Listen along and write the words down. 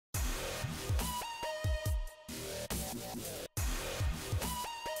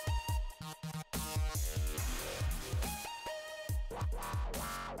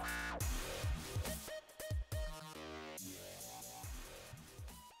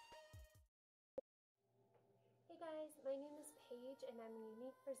Paige and I'm a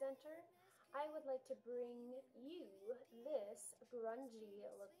Younique presenter. I would like to bring you this grungy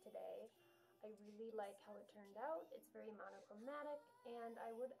look today. I really like how it turned out. It's very monochromatic, and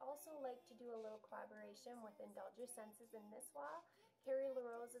I would also like to do a little collaboration with Indulge Senses and Nisswa. Cari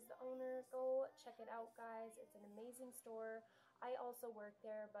LaRose is the owner. Go check it out, guys. It's an amazing store. I also work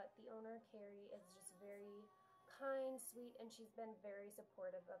there, but the owner, Cari, is just very kind, sweet, and she's been very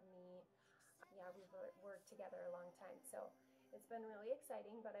supportive of me. Yeah, we've worked together a long time, so it's been really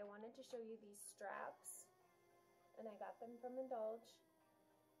exciting. But I wanted to show you these straps, and I got them from Indulge,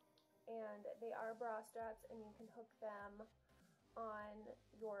 and they are bra straps, and you can hook them on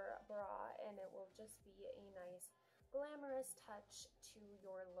your bra and it will just be a nice glamorous touch to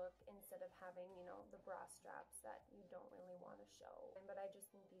your look instead of having, you know, the bra straps that you don't really want to show. But I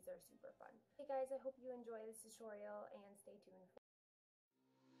just think these are super fun. Hey guys, I hope you enjoy this tutorial and stay tuned.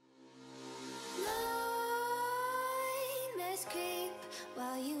 Nightmares creep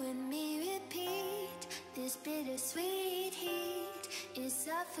while you and me repeat. This bittersweet heat is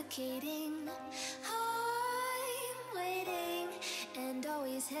suffocating. I'm waiting and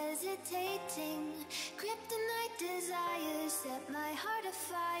always hesitating. Kryptonite desires set my heart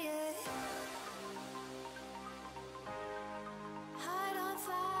afire. Heart on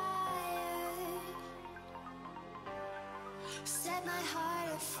fire. Set my heart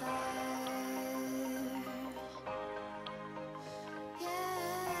afire.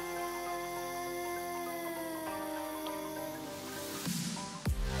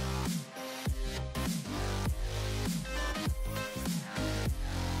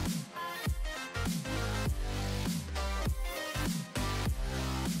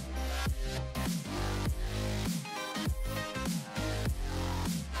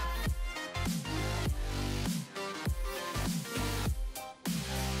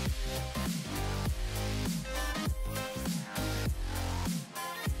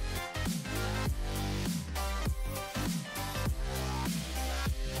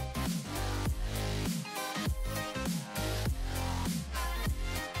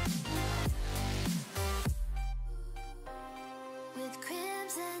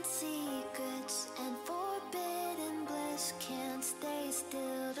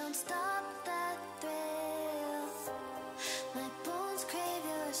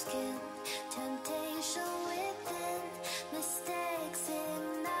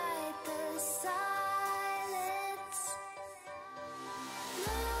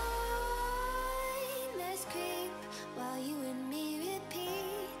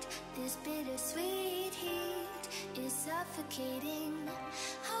 Bittersweet heat is suffocating.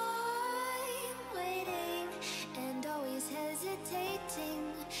 I'm waiting and always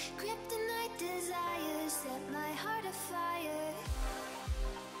hesitating. Kryptonite desires set my heart afire.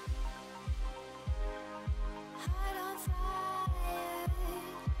 Heart on fire.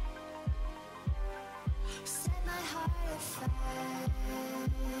 Set my heart afire.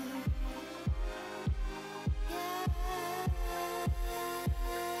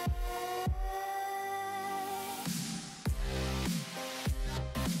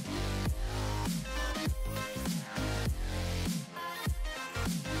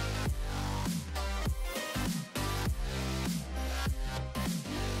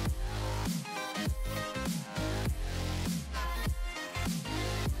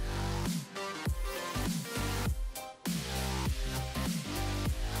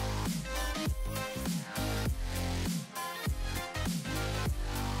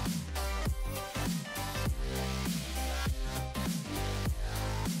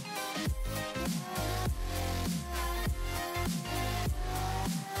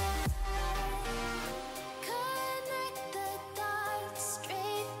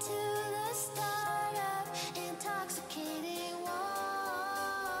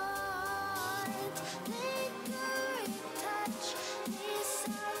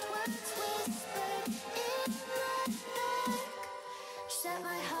 Set my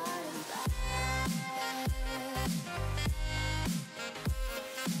heart on fire.